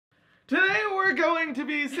going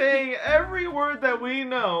to be saying every word that we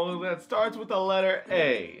know that starts with the letter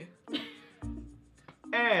A.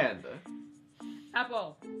 And.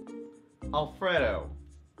 Apple. Alfredo.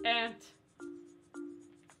 Ant.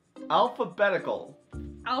 Alphabetical.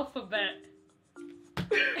 Alphabet.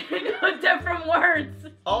 Different words.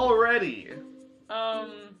 Already. No,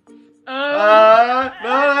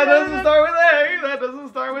 that doesn't start with A. That doesn't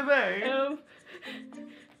start with A.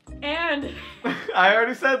 And. I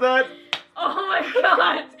already said that. Oh my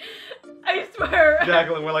god. I swear.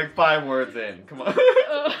 Jacqueline, we're like 5 words in. Come on.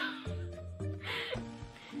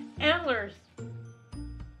 Antlers.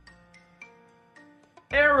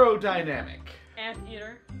 Aerodynamic.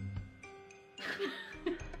 Anteater.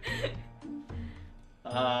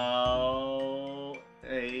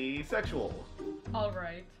 Asexual.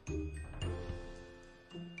 Alright.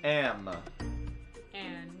 Am.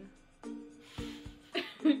 An.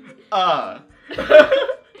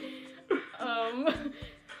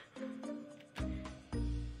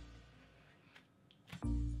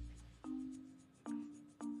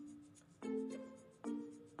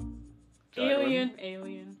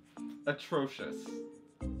 Alien. Atrocious.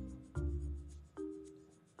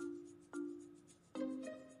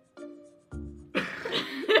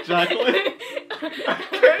 Jacqueline, I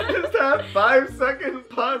can't just have 5-second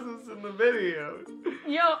pauses in the video.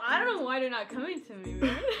 Yo, I don't know why they're not coming to me,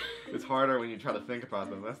 man. It's harder when you try to think about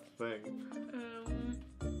them, that's the thing.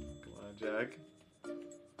 Come on, Jack.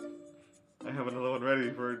 I have another one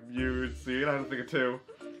ready for you to see, and I have to think of 2.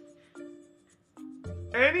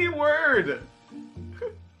 Any word!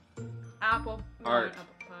 Apple. Art.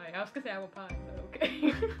 Apple pie. I was gonna say apple pie, but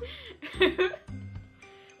okay.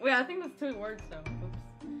 Wait, I think that's 2 words though.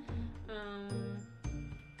 Oops.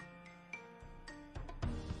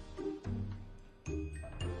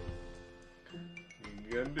 You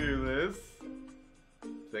can do this.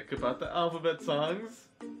 Think about the alphabet songs.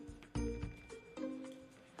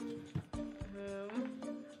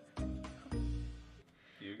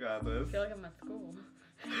 You got this. I feel like I'm at school.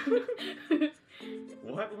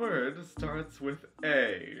 What word starts with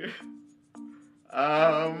A?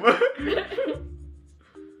 Come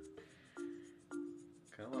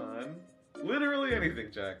on. Literally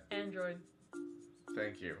anything, Jack. Android.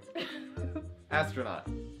 Thank you. Astronaut.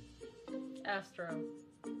 Astro.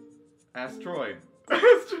 Asteroid.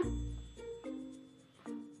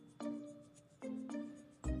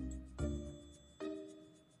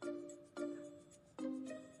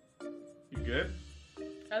 You good?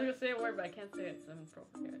 I was gonna say a word, but I can't say it, so I'm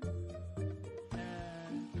probably good.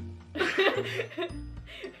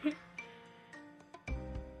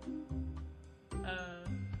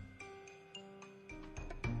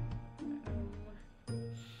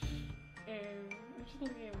 I'm just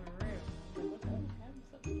looking at my room. What the hell happened to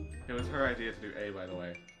something? It was her idea to do A, by the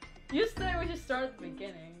way. You said we should start at the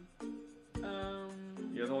beginning.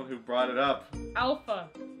 You're the one who brought it up. Alpha.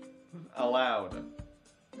 Allowed.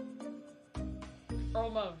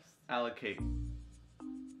 Almost. Allocate.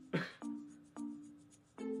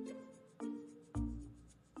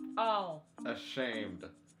 All. Ashamed.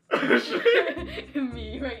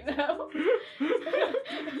 Me right now.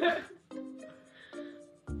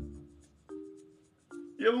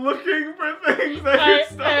 You're looking for things that I you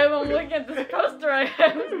stop. am looking at this poster I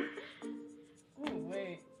have. Ooh,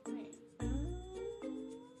 wait. No.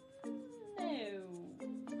 I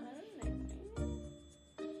don't know.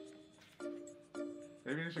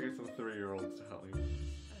 Maybe I should get some 3-year-olds to help me.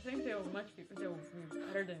 I think they will be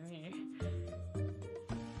better than me.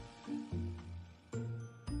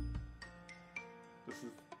 This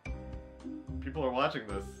is... People are watching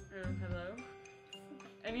this. Hello?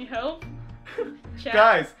 Any help? Chat,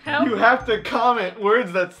 Guys, help. you have to comment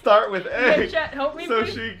words that start with A. Yeah, chat, help me, so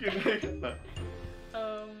please. she can...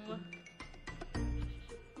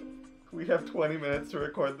 We have 20 minutes to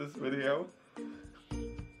record this video.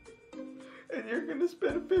 And you're gonna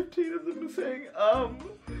spend 15 of them saying,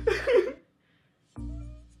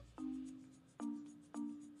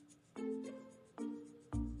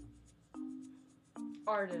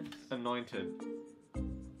 Artist. Anointed.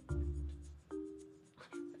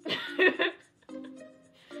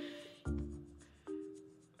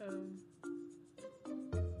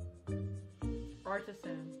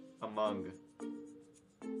 Artisan. Among.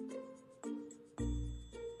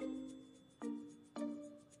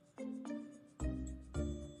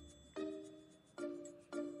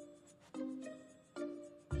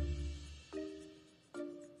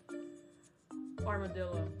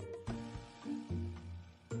 Armadillo.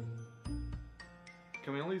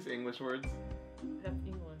 Can we only use English words? That's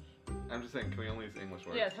English. I'm just saying, can we only use English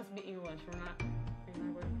words? Yeah, it has to be English. We're not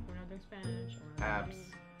doing Spanish. Abs.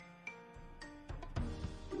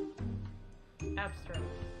 Abstract.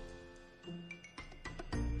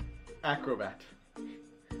 Acrobat.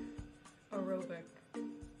 Aerobic.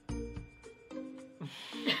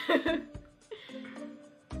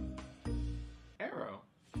 Arrow.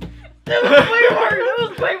 That was my word! That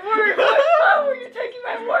was my word! How were you taking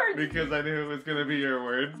my word? Because I knew it was gonna be your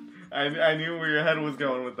word. I knew where your head was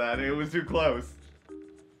going with that. It was too close.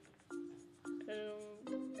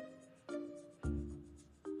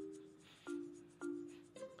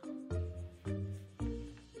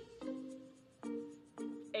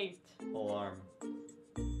 8. Alarm.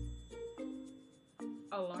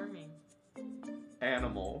 Alarming.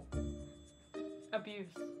 Animal. Abuse.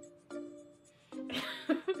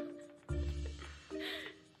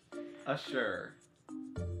 Assure.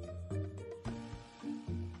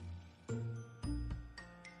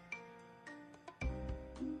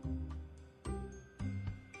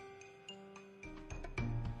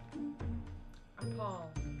 Appall.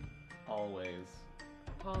 Always.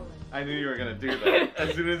 Appalling. I knew you were gonna do that.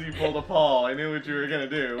 As soon as you pulled a paw, I knew what you were gonna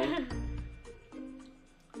do.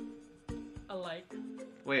 Alike.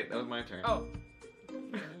 Wait, that was my turn. Oh.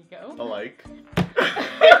 There you go. Alike.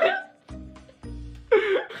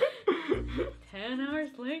 10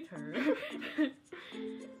 hours later.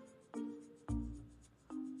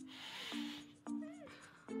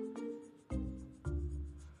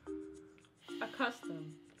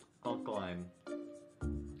 Accustom. Alkaline.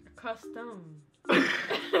 Custom.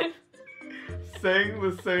 Saying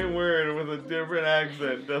the same word with a different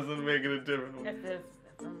accent doesn't make it a different one. If this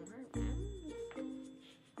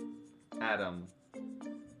Atom.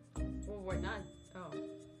 well, we're not. Oh.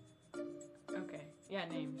 Okay. Yeah,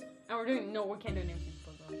 names. Oh, we're doing. No, we can't do names of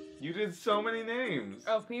people though. You did so many names.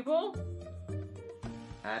 Oh, people?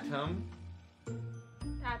 Atom.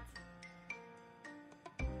 That's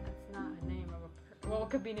not a name of a person. Well, it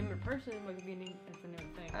could be a name of a person, but it could be a name. It's a new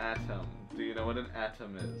thing. Atom. Do you know what an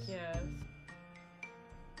atom is? Yes.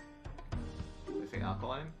 They say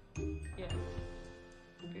alkaline? Yes.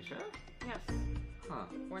 You sure? Yes. Huh.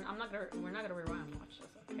 We're not gonna rewind and watch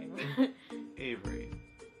this, okay? Avery.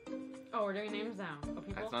 Oh, we're doing names now. Oh,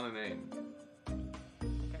 people. That's not a name.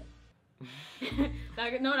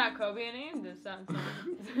 Okay. No, not Kobe a name. This sounds.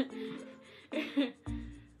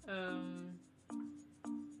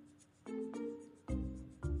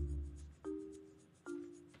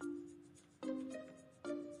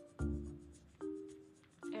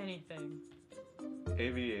 Anything.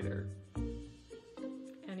 Aviator.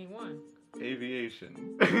 Anyone.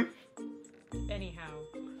 Aviation. Anyhow.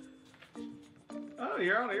 Oh,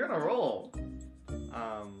 you're on a roll.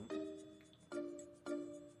 I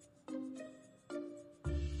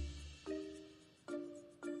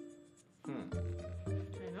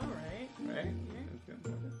know, right? Right? Yeah. It's getting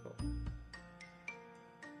more difficult.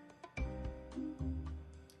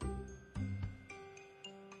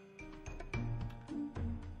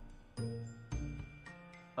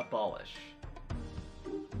 Abolish.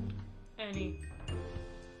 Any.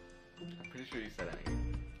 I'm pretty sure you said any.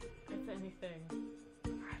 It's anything. I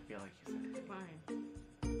feel like you said any. Fine.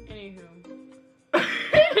 Anywho.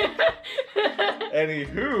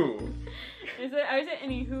 Anywho. I said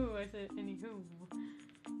anywho. I said anywho.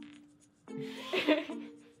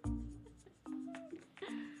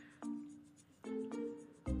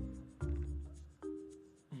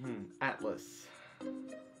 Atlas.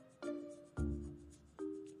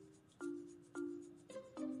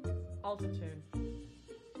 Altitude.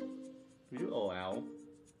 Will you allow?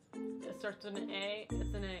 It starts with an A.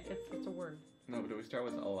 It's an A. It's a word. No, but do we start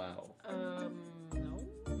with allow? No.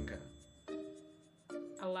 Okay.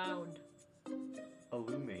 Allowed.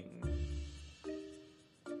 Illuming.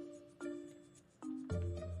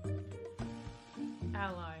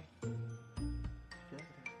 Ally.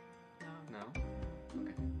 No. No?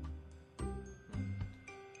 Okay.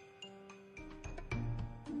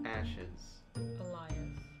 Ashes.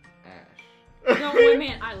 Elias. Ash. No, wait a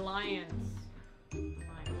minute. Alliance. Alliance.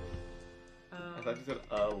 I thought you said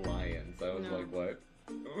alliance. I was No. like, what?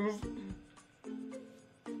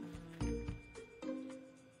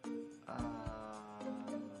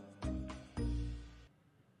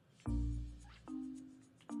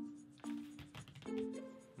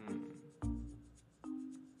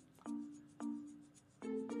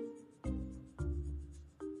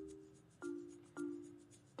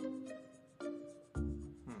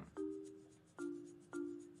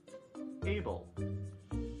 Able.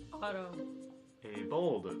 Auto.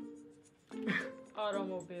 Abled.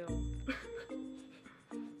 Automobile. I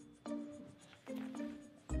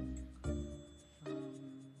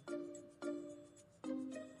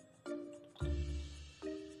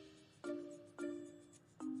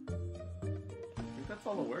think that's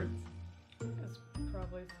all the words. It's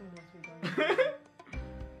probably some words we don't know.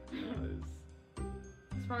 Yes.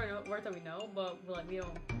 It's probably words that we know, but like we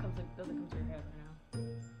don't doesn't come to your head right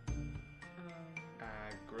now.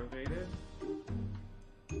 Aggravated?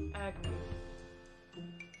 Agony.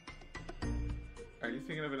 Are you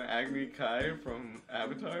thinking of an Agni Kai from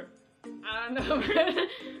Avatar? I don't know.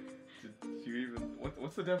 Did you even...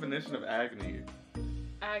 What's the definition of agony?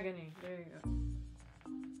 Agony. There you go.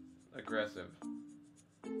 Aggressive.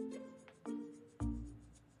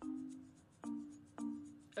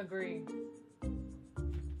 Agree.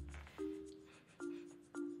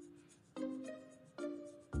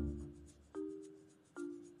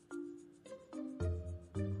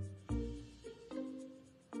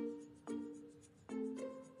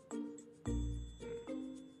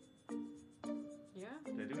 Yeah?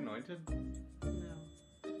 Did I do anointed? No.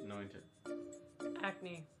 Anointed.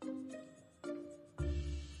 Acne.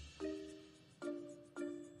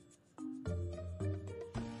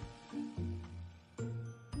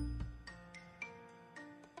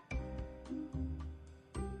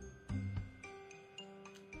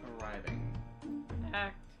 Arriving.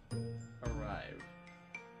 Act. Arrive.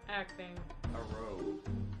 Acting. Arrow.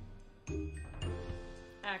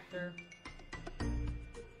 Actor.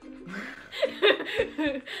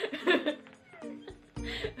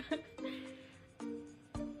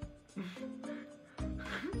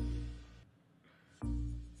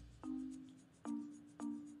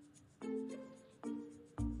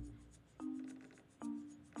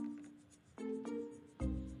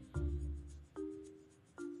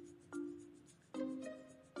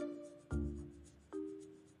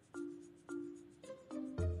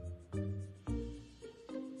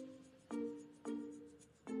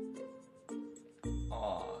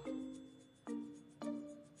 Awe.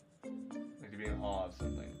 Like to be in awe of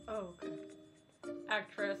something. Oh, okay.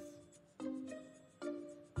 Actress.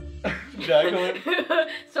 Jacqueline.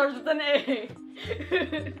 Starts with an A.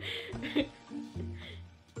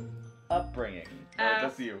 Upbringing. Alright,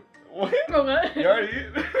 that's you. What? What? You already...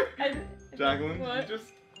 I, Jacqueline, what? you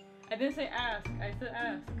just... I didn't say ask. I said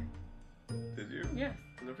ask. Did you? Yes.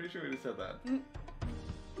 I'm pretty sure we just said that. I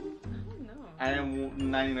don't know. I am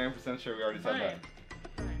 99% sure we already said that.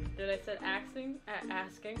 Fine. Did I said asking?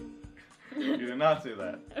 Asking? You did not say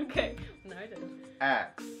that. Okay. No, I did.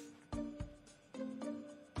 Axe.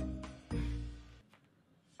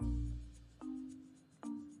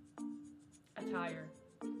 Attire.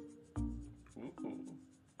 Ooh.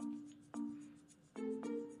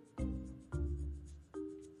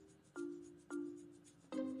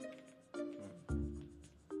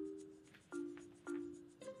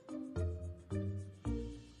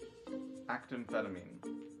 Actamphetamine.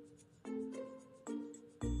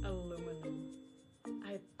 Aluminum.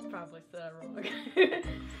 I probably said that wrong.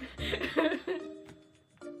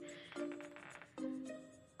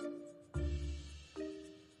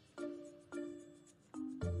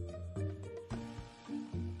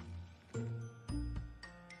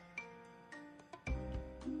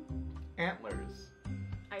 Antlers.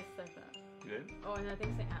 I said that. You did? Oh, and I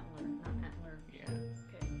think say antler, not antler. Yeah.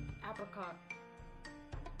 Okay. Apricot.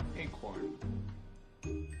 Acorn.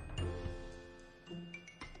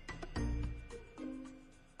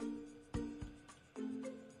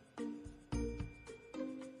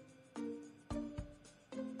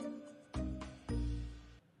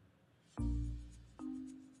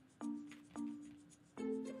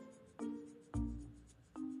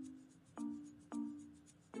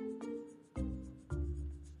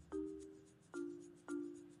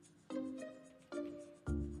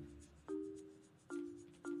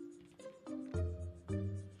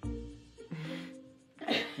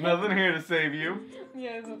 Nothing here to save you.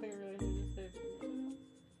 Yeah, there's nothing really here to say.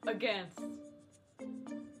 Against.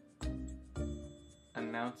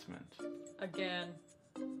 Announcement. Again.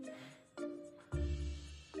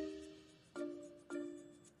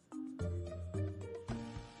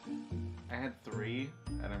 I had 3,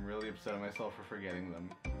 and I'm really upset at myself for forgetting them.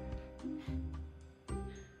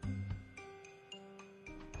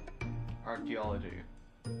 Archaeology.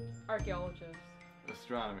 Archaeologist.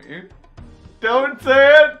 Astronomy. Don't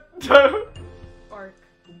say it! Don't! Arc.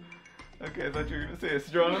 Okay, I thought you were gonna say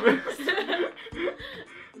astronomist.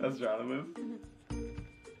 Astronomist.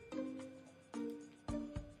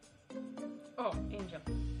 Oh, angel.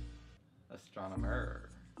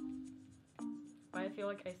 Astronomer. But I feel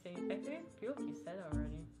like I feel like you said it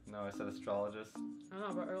already. No, I said astrologist. I don't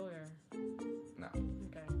know, but earlier. No.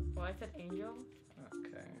 Okay. Well, I said angel.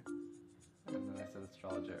 Okay. And then I said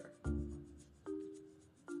astrologer.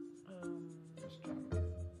 Astronomer.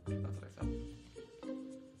 That's what I said.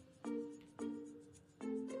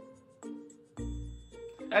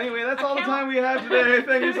 Anyway, that's all the time we have today.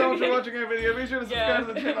 Thank you so much for watching our video. Be sure to subscribe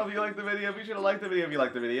to the channel if you like the video. Be sure to like the video if you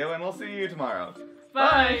like the video. And we'll see you tomorrow.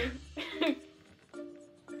 Bye.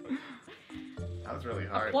 That was really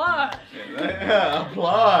hard. Applause. Yeah,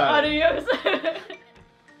 applause. Adios.